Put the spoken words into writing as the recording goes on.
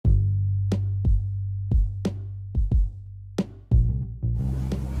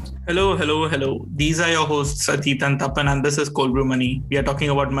Hello, hello, hello. These are your hosts, Atit and Tapan, and this is Cold Brew Money. We are talking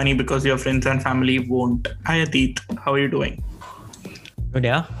about money because your friends and family won't. Hi, Atit. How are you doing? Good,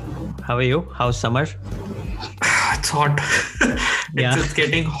 yeah. How are you? How's summer? It's hot. It's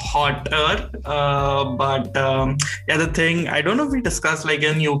getting hotter. But the thing, I don't know if we discussed, like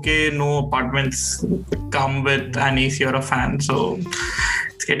in UK, no apartments come with an AC or a fan. So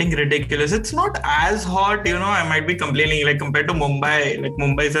it's getting ridiculous. It's not as hot, I might be complaining, like compared to Mumbai. Like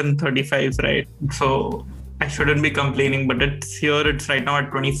Mumbai's in 35s, right? So I shouldn't be complaining, but it's right now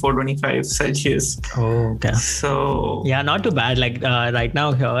at 24, 25 Celsius. Oh, okay. So yeah, not too bad. Like right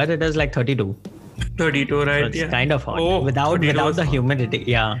now here it is like 32. 32, right? So it's kind of hot without the humidity.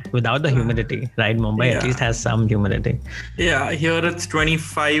 Yeah, without the humidity, right? Mumbai at least has some humidity. Yeah, here it's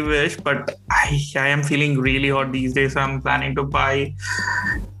 25-ish, but I am feeling really hot these days. So I'm planning to buy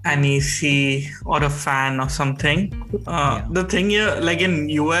an AC or a fan or something. The thing here, like in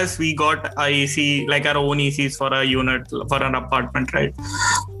US, we got a AC, like our own ACs for a unit, for an apartment, right?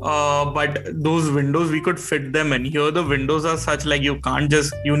 But those windows, we could fit them in. Here, the windows are such like you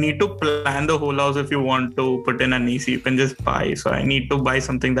need to plan the whole house if you want to put in an AC. You can just buy. So I need to buy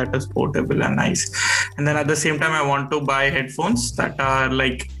something that is portable and nice. And then at the same time, I want to buy headphones that are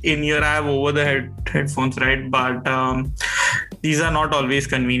like in here. I have over the head headphones, right? But these are not always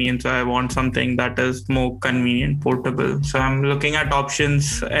convenient. So I want something that is more convenient, portable. So I'm looking at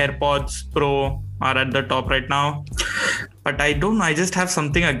options. AirPods Pro are at the top right now. But I don't know. I just have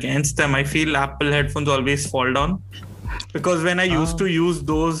something against them. I feel Apple headphones always fall down. Because when I used to use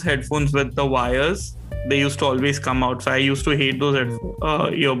those headphones with the wires, they used to always come out. So I used to hate those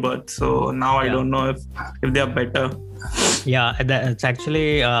earbuds. So now I don't know if they are better. Yeah, it's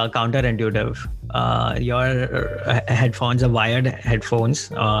actually counterintuitive. Your headphones, the wired headphones,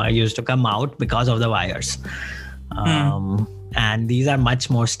 used to come out because of the wires. And these are much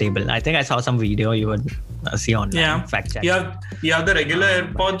more stable. I think I saw some video you would see online. Yeah. Fact check. You have the regular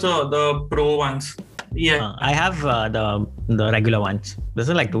AirPods or the Pro ones? Yeah. I have the regular ones. This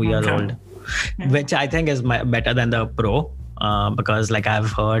is like 2 years old, which I think is better than the Pro because like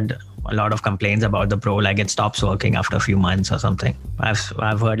I've heard a lot of complaints about the Pro, like it stops working after a few months or something.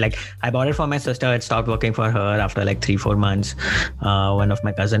 I've heard, like I bought it for my sister, it stopped working for her after like 3-4 months. One of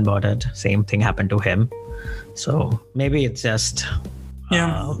my cousin bought it, same thing happened to him. So maybe it's just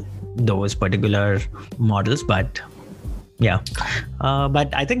those particular models, but but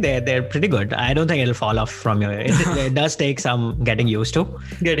I think they're pretty good. I don't think it'll fall off from your. It does take some getting used to.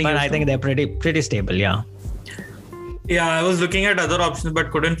 I think they're pretty stable. Yeah. Yeah, I was looking at other options but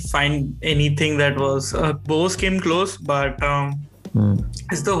couldn't find anything that was. Bose came close, but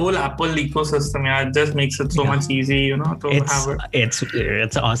it's the whole Apple ecosystem. Yeah, it just makes it so much easy, to have it.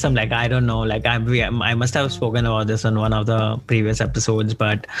 It's awesome. Like I don't know. Like I must have spoken about this on one of the previous episodes,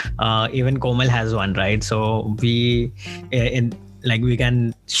 but even Komal has one, right? So we we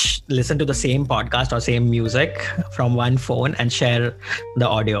can listen to the same podcast or same music from one phone and share the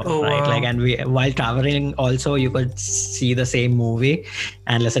audio, right? Wow. Like, and while traveling also, you could see the same movie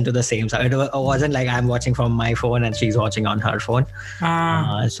and listen to the same sound. It wasn't like I'm watching from my phone and she's watching on her phone.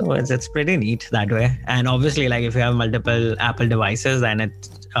 So it's pretty neat that way. And obviously, like if you have multiple Apple devices, then it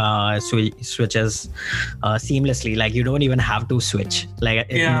switches seamlessly. Like you don't even have to switch. Like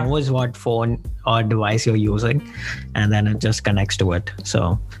it knows what phone or device you're using, and then it just connects to it.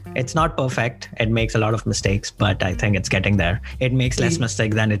 So it's not perfect. It makes a lot of mistakes, but I think it's getting there. It makes less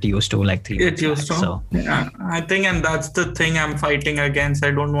mistake than it used to, like 3 months It used back. to. So yeah, I think, and that's the thing I'm fighting against.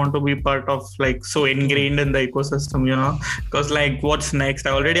 I don't want to be part of like so ingrained in the ecosystem, because like what's next?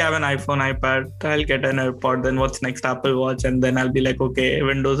 I already have an iPhone, iPad. I'll get an AirPod. Then what's next? Apple Watch, and then I'll be like, okay,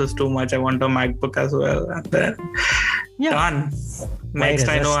 Windows is too much. I want a MacBook as well, and then done. Next,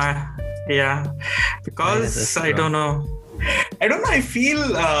 I know. Because I don't know. I feel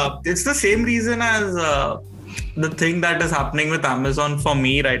it's the same reason as the thing that is happening with Amazon for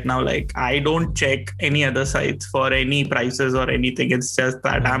me right now. Like I don't check any other sites for any prices or anything. It's just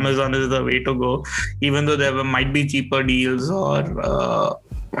that Amazon is the way to go, even though there might be cheaper deals or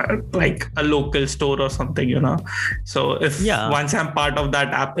like a local store or something, So if once I'm part of that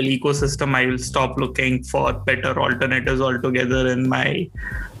Apple ecosystem, I will stop looking for better alternatives altogether in my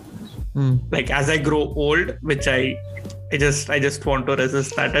like as I grow old, which I just want to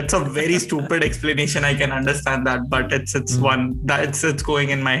resist that. It's a very stupid explanation. I can understand that, but it's one that's going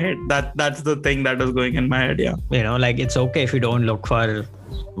in my head. That's the thing that is going in my head. Yeah. Like it's okay if you don't look for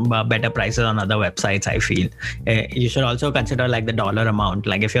better prices on other websites. I feel you should also consider like the dollar amount.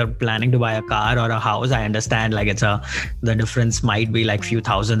 Like if you're planning to buy a car or a house, I understand like the difference might be like few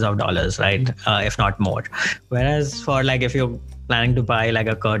thousands of dollars, right? If not more. Whereas for like if you planning to buy like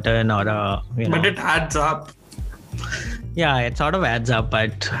a curtain or a, But it adds up. Yeah, it sort of adds up,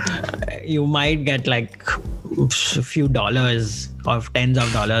 but you might get like a few dollars or tens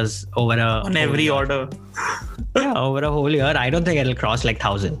of dollars on every order. Yeah, over a whole year. I don't think it'll cross like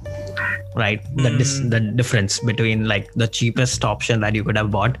 1,000, right? The difference between like the cheapest option that you could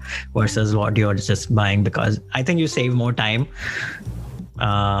have bought versus what you're just buying, because I think you save more time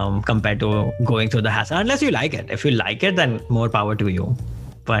compared to going through the hassle, unless you like it. If you like it, then more power to you.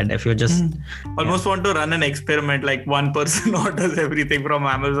 But if you just almost want to run an experiment, like one person orders everything from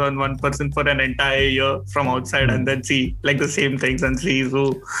Amazon, one person for an entire year from outside, and then see like the same things and see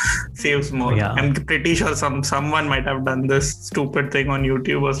who saves more. Yeah. I'm pretty sure someone might have done this stupid thing on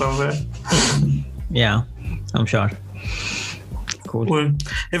YouTube or somewhere. Yeah, I'm sure. Cool.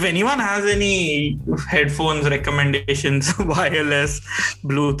 If anyone has any headphones recommendations, wireless,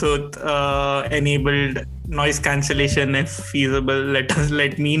 Bluetooth enabled, noise cancellation if feasible,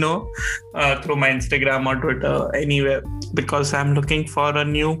 let me know through my Instagram or Twitter, anywhere, because I'm looking for a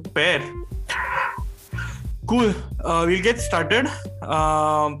new pair. Cool. We'll get started.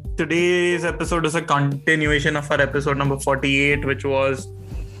 Today's episode is a continuation of our episode number 48, which was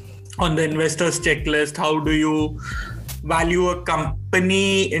on the investors checklist. How do you value a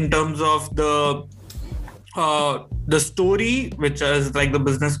company in terms of the story, which is like the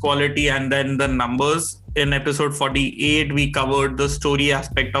business quality, and then the numbers. In episode 48, we covered the story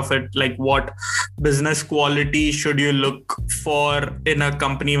aspect of it, like what business quality should you look for in a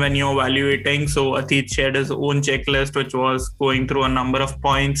company when you're evaluating. So Atit shared his own checklist, which was going through a number of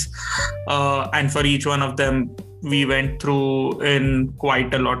points, and for each one of them we went through in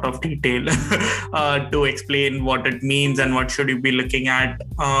quite a lot of detail to explain what it means and what should you be looking at.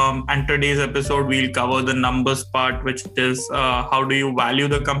 And today's episode, we'll cover the numbers part, which is how do you value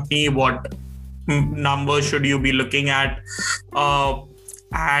the company, what numbers should you be looking at,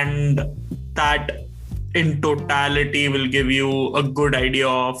 and that in totality will give you a good idea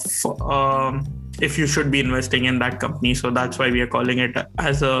of if you should be investing in that company. So that's why we are calling it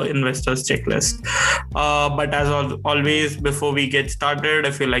as a investors checklist. But as always, before we get started,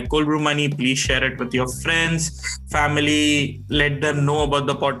 if you like Cold Brew Money, please share it with your friends, family, let them know about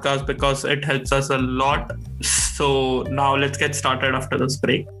the podcast because it helps us a lot. So now let's get started after this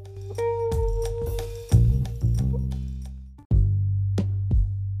break.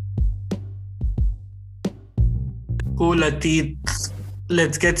 Cool, Atit.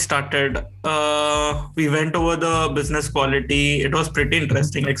 Let's get started. We went over the business quality. It was pretty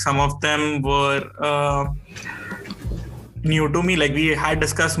interesting. Like some of them were new to me. Like we had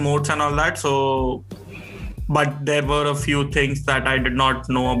discussed modes and all that. So, but there were a few things that I did not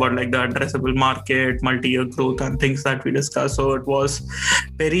know about, like the addressable market, multi-year growth, and things that we discussed. So it was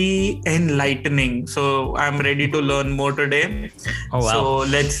very enlightening. So I'm ready to learn more today. Oh wow! So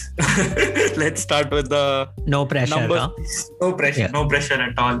let's start with the no pressure. numbers. Huh? No pressure, no pressure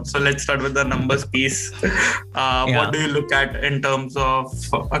at all. So let's start with the numbers piece. What do you look at in terms of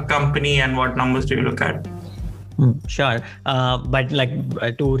a company, and what numbers do you look at? Sure. But like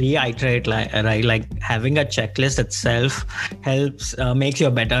to reiterate, like having a checklist itself helps, makes you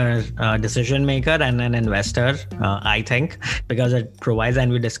a better decision maker and an investor, I think, because it provides,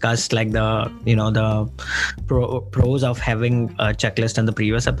 and we discussed like the pros of having a checklist in the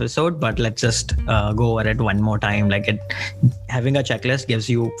previous episode, but let's just go over it one more time. Like having a checklist gives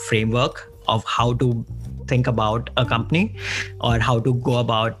you framework of how to think about a company or how to go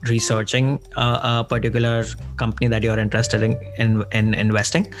about researching a particular company that you're interested in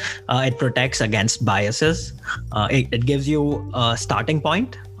investing. It protects against biases. It gives you a starting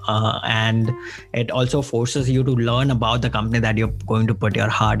point. And it also forces you to learn about the company that you're going to put your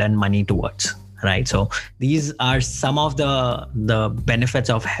hard-earned money towards. Right. So these are some of the benefits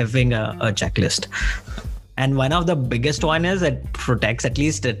of having a checklist. And one of the biggest one is it protects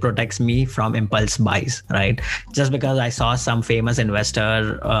me from impulse buys, right? Just because I saw some famous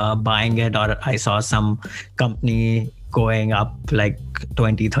investor buying it, or I saw some company going up like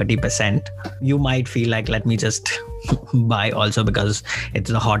 20-30%, you might feel like, let me just buy also because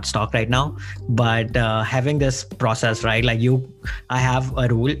it's the hot stock right now. But having this process, right? Like I have a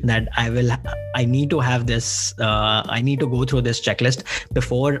rule that I need to have this, I need to go through this checklist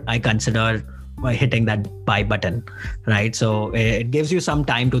before I consider hitting that buy button, right? So it gives you some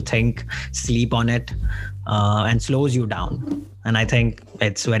time to think, sleep on it, and slows you down. And I think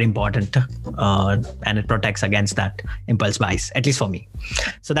it's very important, and it protects against that impulse buys, at least for me.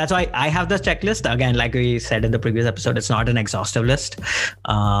 So that's why I have this checklist. Again, like we said in the previous episode, it's not an exhaustive list.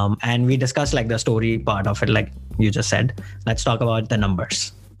 And we discussed like the story part of it, like you just said. Let's talk about the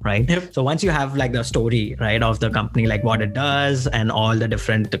numbers. right? Yep. So once you have like the story, right, of the company, like what it does and all the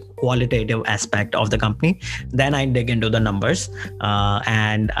different qualitative aspect of the company, then I dig into the numbers.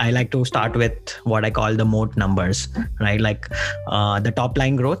 And I like to start with what I call the moat numbers, right? Like the top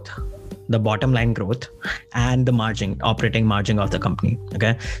line growth, the bottom line growth, and the operating margin of the company.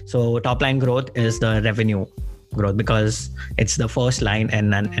 Okay. So top line growth is the revenue growth because it's the first line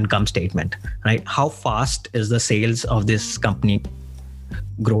in an income statement, right? How fast is the sales of this company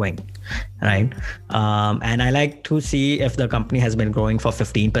growing, right? And I like to see if the company has been growing for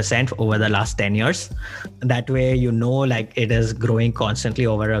 15% over the last 10 years. That way, like it is growing constantly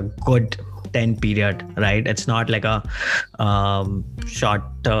over a good 10 period, right? It's not like a short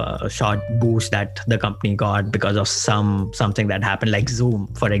boost that the company got because of something that happened, like Zoom,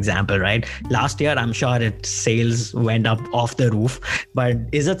 for example, right? Last year, I'm sure its sales went up off the roof, but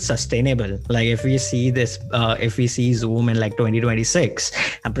is it sustainable? Like if we see Zoom in like 2026,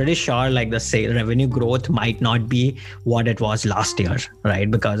 I'm pretty sure like the revenue growth might not be what it was last year, right?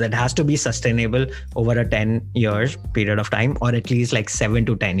 Because it has to be sustainable over a 10 years period of time, or at least like 7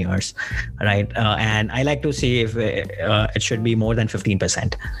 to 10 years, right? And I like to see if it should be more than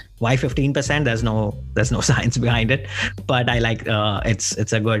 15%. Why 15%? There's no science behind it, but I like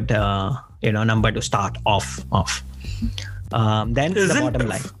it's a good number to start off. Then the bottom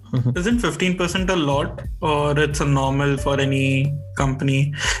line. Isn't 15% a lot, or it's a normal for any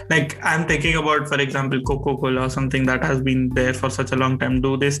company? Like I'm thinking about, for example, Coca-Cola, something that has been there for such a long time.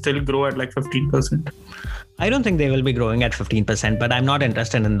 Do they still grow at like 15%? I don't think they will be growing at 15%, but I'm not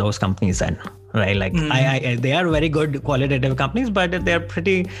interested in those companies then, right? Like they are very good qualitative companies, but they're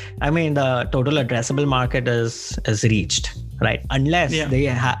pretty, the total addressable market is reached, right? Unless they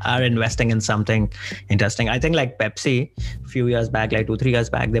are investing in something interesting. I think like Pepsi, a few years back, like 2-3 years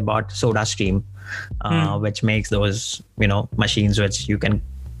back, they bought SodaStream, which makes those, machines which you can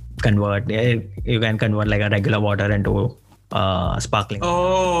convert like a regular water into sparkling.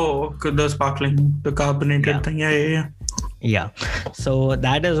 Oh, the sparkling, the carbonated thing. Yeah. So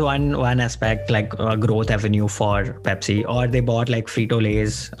that is one aspect, like a growth avenue for Pepsi. Or they bought like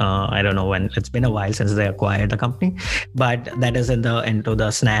Frito-Lay's. I don't know when. It's been a while since they acquired the company, but that is into the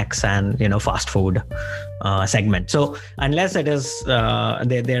snacks and fast food segment. So unless it is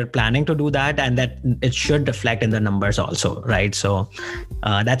they're planning to do that, and that it should reflect in the numbers also, right? So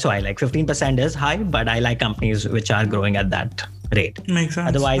that's why like 15% is high, but I like companies which are growing at that rate. Makes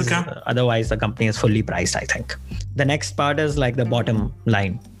sense. Otherwise the company is fully priced, I think. The next part is like the bottom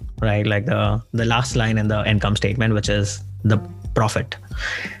line, right? Like the last line in the income statement, which is the profit.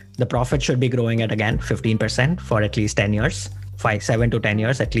 The profit should be growing at, again, 15% for at least 10 years, 7 to 10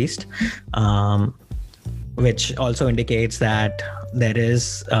 years at least, which also indicates that there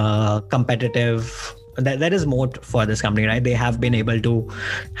is competitive... That is moat for this company, right? They have been able to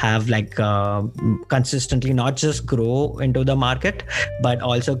have like consistently not just grow into the market, but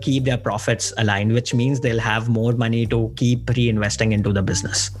also keep their profits aligned, which means they'll have more money to keep reinvesting into the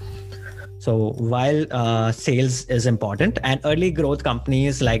business. So while sales is important, and early growth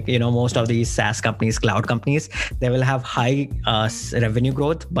companies like, most of these SaaS companies, cloud companies, they will have high revenue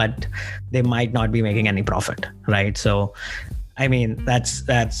growth, but they might not be making any profit, right? So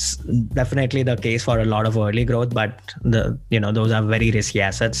that's definitely the case for a lot of early growth, but those are very risky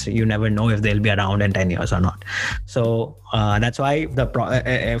assets. You never know if they'll be around in 10 years or not. So that's why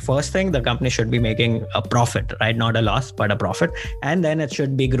the first thing, the company should be making a profit, right? Not a loss, but a profit. And then it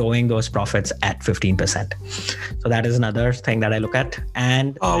should be growing those profits at 15%. So that is another thing that I look at.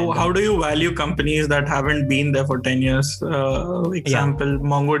 And how do you value companies that haven't been there for 10 years? Example,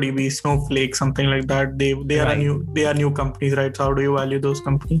 MongoDB, Snowflake, something like that. They are new companies, right? So how do you value those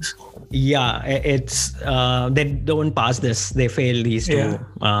companies? Yeah, it's they don't pass this. They fail these two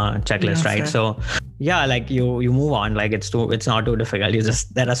checklists, right? Fair. So like you move on. Like it's not too difficult.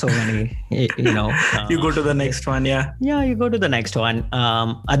 There are so many. You go to the next one. Yeah, you go to the next one.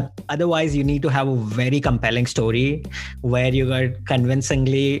 Otherwise, you need to have a very compelling story where you got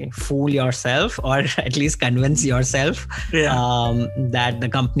convincingly fool yourself, or at least convince yourself that the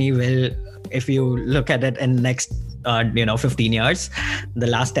company will. If you look at it in next 15 years, the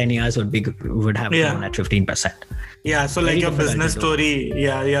last 10 years would have grown at 15%. Yeah, so very like your business story,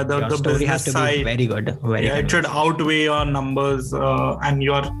 the story business has to side, be very good. It should outweigh your numbers, and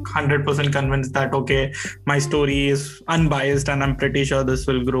you're 100% convinced that okay, my story is unbiased, and I'm pretty sure this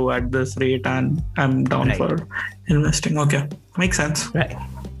will grow at this rate, and I'm down for investing. Okay, makes sense. Right.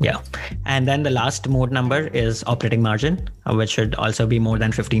 Yeah. And then the last mode number is operating margin, which should also be more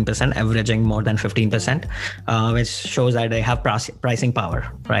than 15%, averaging more than 15%, which shows that they have pricing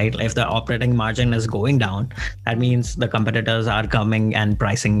power, right? If the operating margin is going down, that means the competitors are coming and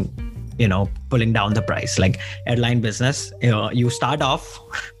pricing, pulling down the price. Like airline business, you start off,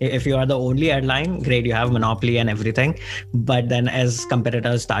 if you are the only airline, great, you have monopoly and everything. But then as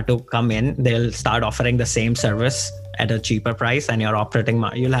competitors start to come in, they'll start offering the same service at a cheaper price, and your operating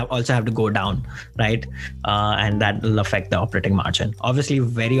you'll also have to go down, right? And that will affect the operating margin. Obviously,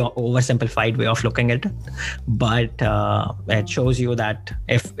 very oversimplified way of looking at it, but it shows you that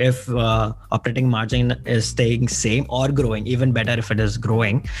if operating margin is staying same or growing, even better if it is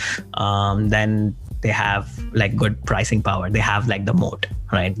growing, then they have like good pricing power. They have like the moat,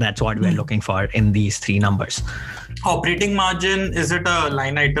 right? That's what we're looking for in these three numbers. Operating margin, is it a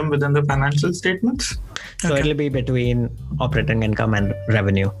line item within the financial statements? So it'll be between operating income and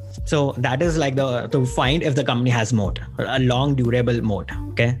revenue. So that is like to find if the company has moat, a long durable moat.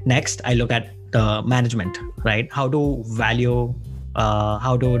 Okay. Next, I look at the management, right? How to value,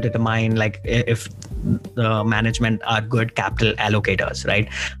 how to determine like if the management are good capital allocators, right?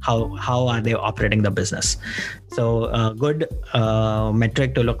 How are they operating the business? So a good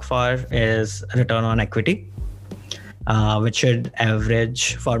metric to look for is return on equity. Which should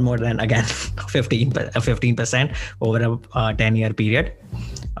average for more than, again, 15% over a 10-year period.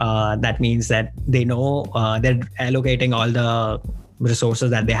 That means that they know they're allocating all the resources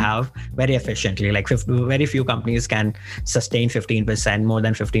that they have very efficiently. Like very few companies can sustain 15%, more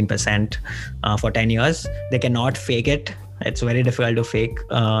than 15% for 10 years. They cannot fake it. It's very difficult to fake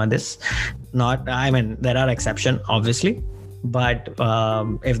this. There are exceptions, obviously. But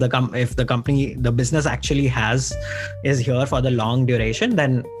if the company, the business actually is here for the long duration,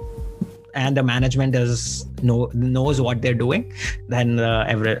 then and the management knows what they're doing, then the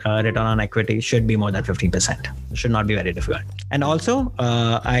return on equity should be more than 15%. It should not be very difficult. And also,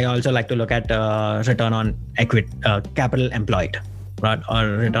 I also like to look at return on equity, capital employed, right, or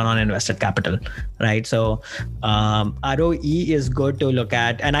return on invested capital, right? So ROE is good to look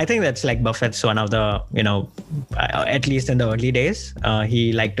at, and I think that's like Buffett's one of the, at least in the early days,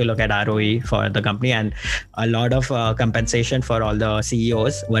 he liked to look at ROE for the company, and a lot of compensation for all the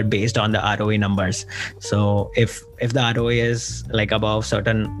CEOs were based on the ROE numbers. So if the ROE is like above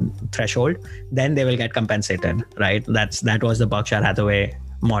certain threshold, then they will get compensated, right? That was the Berkshire Hathaway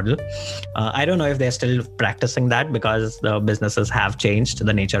model. I don't know if they're still practicing that because the businesses have changed,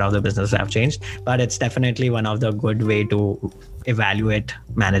 the nature of the business have changed, but it's definitely one of the good way to evaluate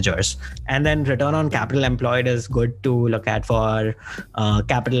managers. And then return on capital employed is good to look at for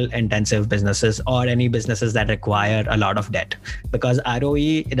capital intensive businesses or any businesses that require a lot of debt, because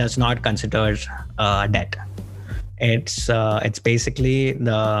ROE does not consider debt. It's basically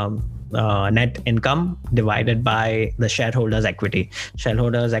the net income divided by the shareholders' equity.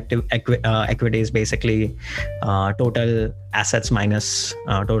 Shareholders' equity is basically total assets minus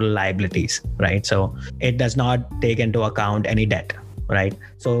total liabilities, right? So it does not take into account any debt, right?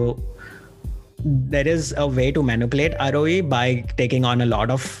 So there is a way to manipulate ROE by taking on a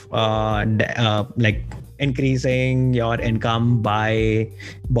lot of like increasing your income by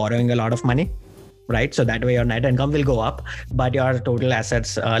borrowing a lot of money, right? So that way your net income will go up, but your total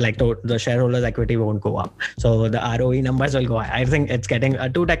assets, the shareholders' equity won't go up. So the ROE numbers will go high. I think it's getting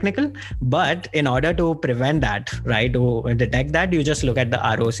too technical, but in order to prevent that, right, to detect that, you just look at the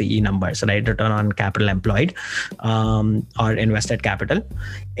ROCE numbers, right? Return on capital employed or invested capital.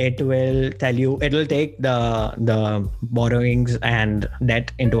 It will tell you, it will take the borrowings and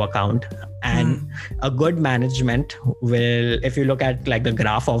debt into account. And a good management will, if you look at like the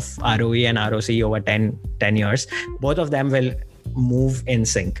graph of ROE and ROCE over 10 years, both of them will move in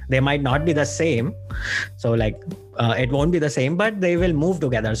sync. They might not be the same. So like it won't be the same, but they will move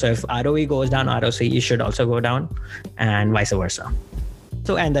together. So if ROE goes down, ROCE should also go down and vice versa.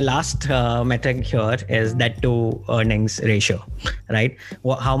 So, and the last metric here is debt to earnings ratio, right?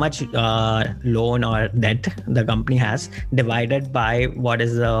 How much loan or debt the company has divided by what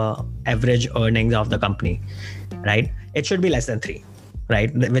is the average earnings of the company, right? It should be less than 3,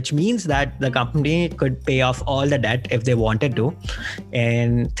 right? Which means that the company could pay off all the debt if they wanted to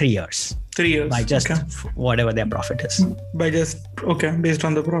in 3 years. 3 years. By just whatever their profit is. Based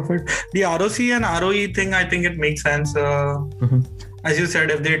on the profit. The ROC and ROE thing, I think it makes sense. As you said,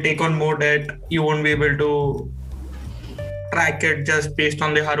 if they take on more debt, you won't be able to track it just based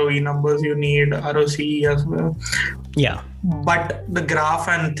on the ROE numbers. You need ROCE as well. Yeah. But the graph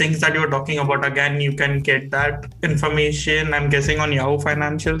and things that you're talking about, again, you can get that information, I'm guessing, on Yahoo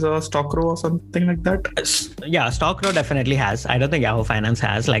Financials or StockRow or something like that. Yeah, StockRow definitely has. I don't think Yahoo Finance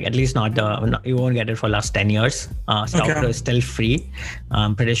has, like, at least not you won't get it for last 10 years. StockRow is still free.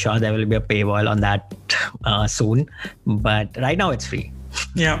 I'm pretty sure there will be a paywall on that soon, but right now it's free.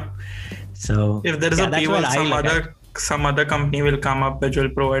 Yeah. So if there is a paywall, some other company will come up which will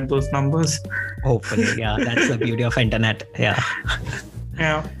provide those numbers. Hopefully, yeah. That's the beauty of internet. Yeah.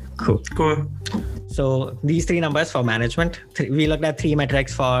 Yeah. Cool. Cool. So these 3 numbers for management. We looked at 3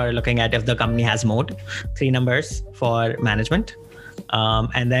 metrics for looking at if the company has moat. 3 numbers for management.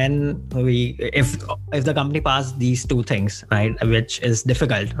 And then if the company passed these 2 things, right, which is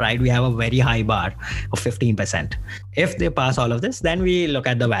difficult, right? We have a very high bar of 15%. If they pass all of this, then we look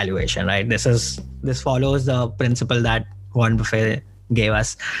at the valuation, right? This follows the principle that Warren Buffett gave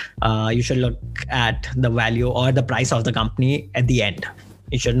us. You should look at the value or the price of the company at the end.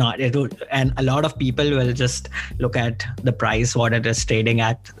 You should not. And a lot of people will just look at the price, what it is trading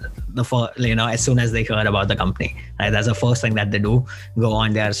at, as soon as they hear about the company. Right? That's the first thing that they do. Go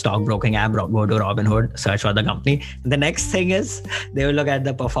on their stockbroking app, go to Robinhood, search for the company. The next thing is they will look at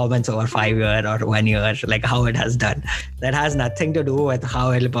the performance over 5 years or 1 year, like how it has done. That has nothing to do with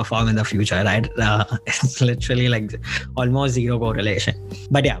how it will perform in the future, right? It's literally like almost zero correlation.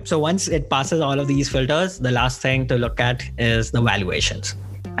 But yeah, so once it passes all of these filters, the last thing to look at is the valuations.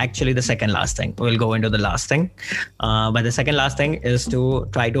 Actually, the second last thing. We'll go into the last thing. But the second last thing is to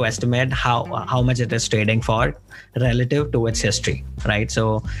try to estimate how much it is trading for relative to its history, right?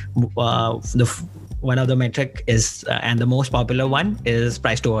 So one of the metric is, and the most popular one is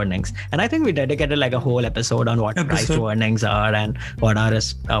price to earnings. And I think we dedicated like a whole episode on what price to earnings are and what are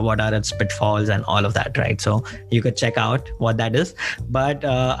its pitfalls and all of that, right? So you could check out what that is. But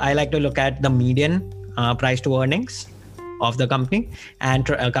I like to look at the median price to earnings of the company and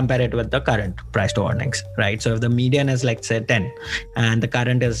compare it with the current price to earnings, right? So if the median is like say 10 and the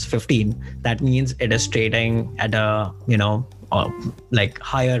current is 15, that means it is trading at a like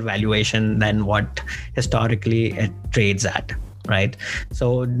higher valuation than what historically it trades at, right?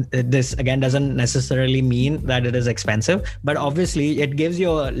 So this again doesn't necessarily mean that it is expensive, but obviously it gives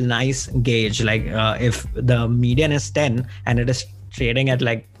you a nice gauge. Like if the median is 10 and it is trading at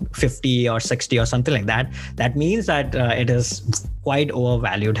like 50 or 60 or something like that, that means that it is quite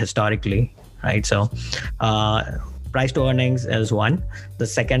overvalued historically, right? So price to earnings is one. The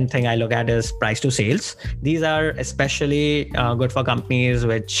second thing I look at is price to sales. These are especially good for companies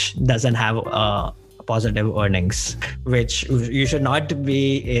which doesn't have positive earnings, which you should not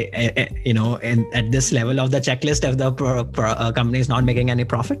be at this level of the checklist if the company is not making any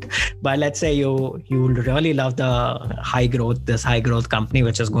profit. But let's say you really love this high growth company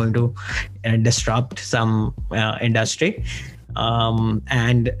which is going to disrupt some industry,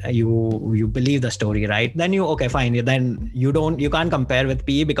 and you believe the story, right? Then then you can't compare with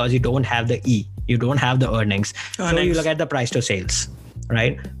PE because you don't have the E, you don't have the earnings. So you look at the price to sales,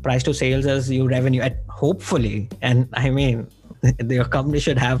 right? Price to sales is your revenue at hopefully, and I mean your company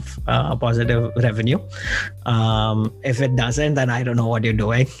should have positive revenue. If it doesn't, then I don't know what you're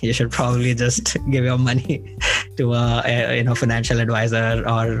doing. You should probably just give your money to a financial advisor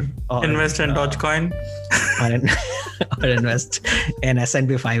or invest in Dogecoin or invest in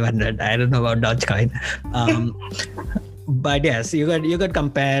S&P 500. I don't know about Dogecoin. But yes, you could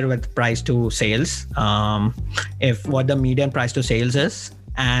compare with price to sales. If what the median price to sales is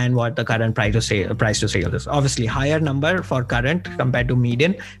and what the current price to sales is. Obviously, higher number for current compared to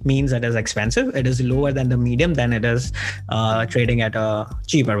median means it is expensive. It is lower than the median, then it is trading at a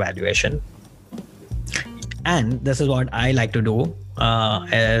cheaper valuation. And this is what I like to do,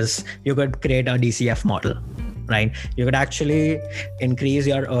 is you could create a DCF model. Right, you could actually increase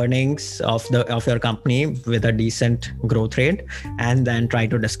your earnings of your company with a decent growth rate, and then try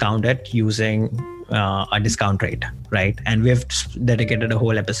to discount it using a discount rate, right? And we've dedicated a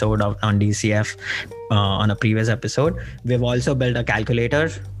whole episode on DCF on a previous episode. We've also built a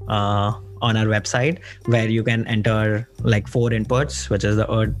calculator on our website where you can enter like 4 inputs, which is the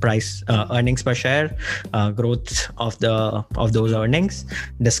earnings per share, growth of those earnings,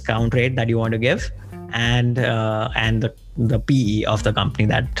 discount rate that you want to give, and the PE of the company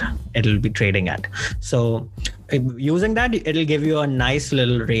that it'll be trading at. So using that, it'll give you a nice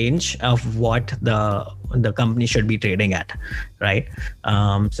little range of what the company should be trading at, right?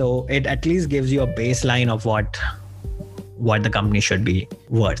 So it at least gives you a baseline of what the company should be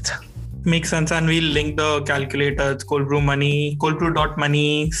worth. Makes sense. And we'll link the calculator. It's coldbrew.money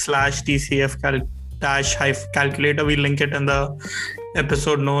 /DCF calculator. We'll link it in the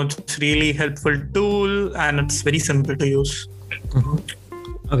episode notes. It's really helpful tool and it's very simple to use.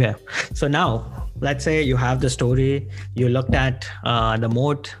 Okay, so now let's say you have the story, you looked at the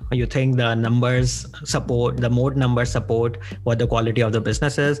moat, you think the moat numbers support what the quality of the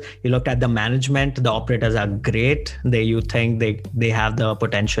business is. You looked at the management, the operators are great. You think they have the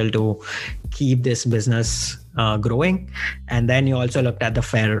potential to keep this business growing. And then you also looked at the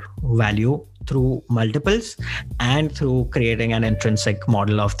fair value through multiples and through creating an intrinsic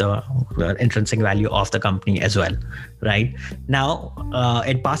model of the intrinsic value of the company as well, right? Now,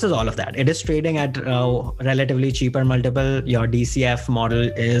 it passes all of that. It is trading at relatively cheaper multiple. Your DCF model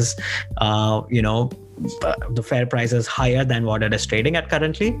is, the fair price is higher than what it is trading at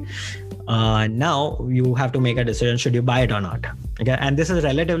currently. Now you have to make a decision, should you buy it or not? Okay, and this is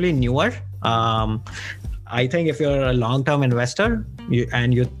relatively newer. I think if you're a long-term investor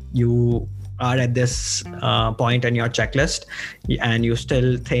you are at this point in your checklist and you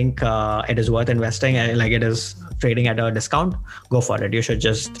still think it is worth investing and like it is trading at a discount, go for it. You should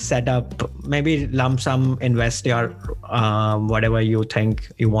just set up, maybe lump sum invest your whatever you think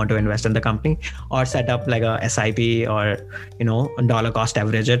you want to invest in the company, or set up like a SIP or dollar cost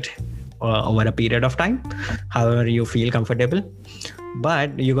average it over a period of time, however you feel comfortable.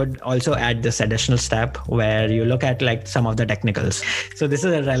 But you could also add this additional step where you look at like some of the technicals. So this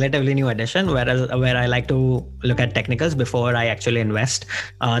is a relatively new addition, where I like to look at technicals before I actually invest.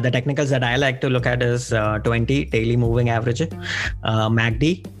 The technicals that I like to look at is 20 daily moving average,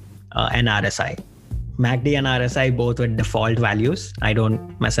 MACD, and RSI. MACD and RSI both with default values. I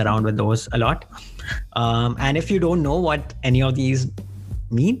don't mess around with those a lot. And if you don't know what any of these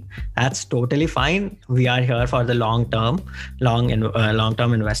mean, that's totally fine. We are here for the long-term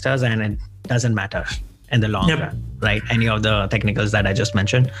investors, and it doesn't matter in the long run, right? Any of the technicals that I just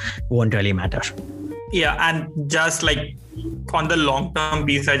mentioned won't really matter. Yeah, and just like on the long-term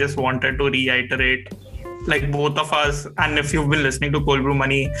piece, I just wanted to reiterate, like both of us, and if you've been listening to Cold Brew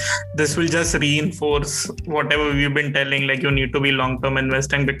Money, this will just reinforce whatever we've been telling, like you need to be long-term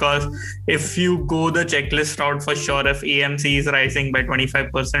investing, because if you go the checklist route, for sure, if AMC is rising by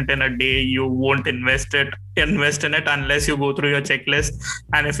 25% in a day, you won't invest in it unless you go through your checklist.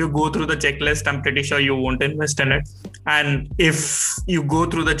 And if you go through the checklist, I'm pretty sure you won't invest in it. And if you go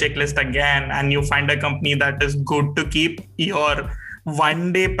through the checklist again and you find a company that is good to keep, your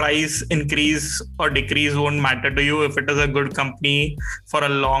one day price increase or decrease won't matter to you. If it is a good company for a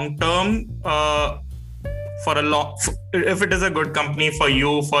long term, if it is a good company for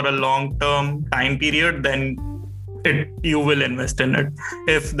you for a long term time period, then you will invest in it.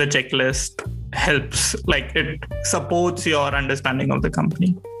 If the checklist helps, like it supports your understanding of the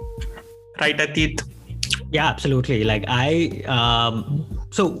company, right, Atit? Yeah, absolutely. Like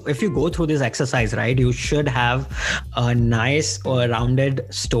so if you go through this exercise, right, you should have a nice or rounded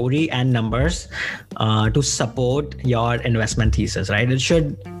story and numbers to support your investment thesis, right? It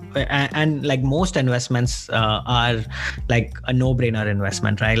should, and like most investments are like a no-brainer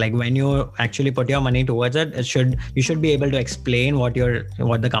investment, right? Like when you actually put your money towards it, you should be able to explain what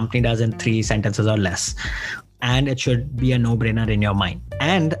the company does in 3 sentences or less. And it should be a no-brainer in your mind.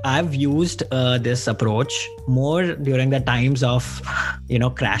 And I've used this approach more during the times of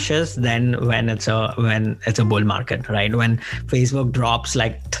crashes than when it's a bull market, right? When Facebook drops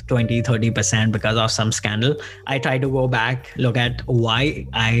like 20-30% because of some scandal, I try to go back, look at why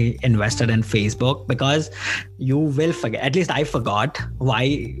I invested in Facebook, because you will forget, at least I forgot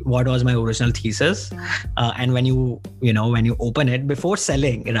what was my original thesis. And when you open it before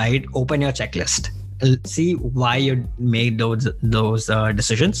selling, right, open your checklist. See why you made those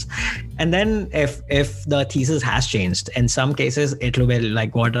decisions, and then if the thesis has changed, in some cases it will be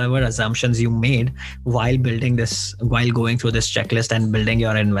like whatever assumptions you made while going through this checklist and building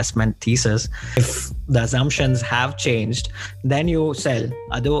your investment thesis, if the assumptions have changed, then you sell.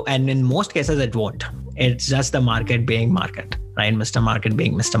 And in most cases it won't. It's just the market being market, right? Mr. Market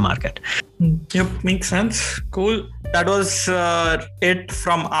being Mr. Market. Yep, makes sense. Cool. That was it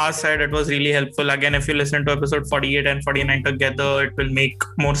from our side. It was really helpful. Again, if you listen to episode 48 and 49 together, it will make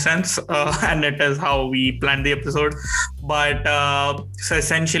more sense. And it is how we planned the episode. But so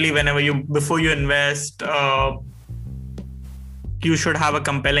essentially, before you invest, you should have a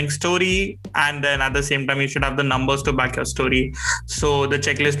compelling story, and then at the same time you should have the numbers to back your story. So the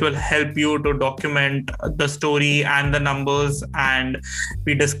checklist will help you to document the story and the numbers, and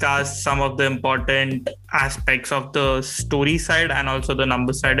we discussed some of the important aspects of the story side and also the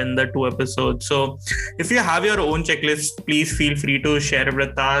number side in the 2 episodes. So if you have your own checklist, please feel free to share it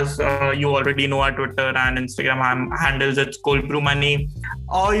with us. You already know our Twitter and Instagram handles. It's Cold Brew Money,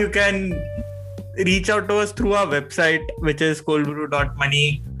 or you can reach out to us through our website, which is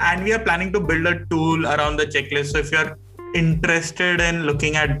coldbrew.money. And we are planning to build a tool around the checklist. So if you're interested in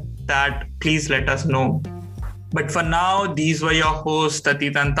looking at that, please let us know. But for now, these were your hosts,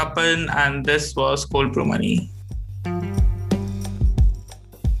 Tatit and Tapan, and this was Cold Brew Money.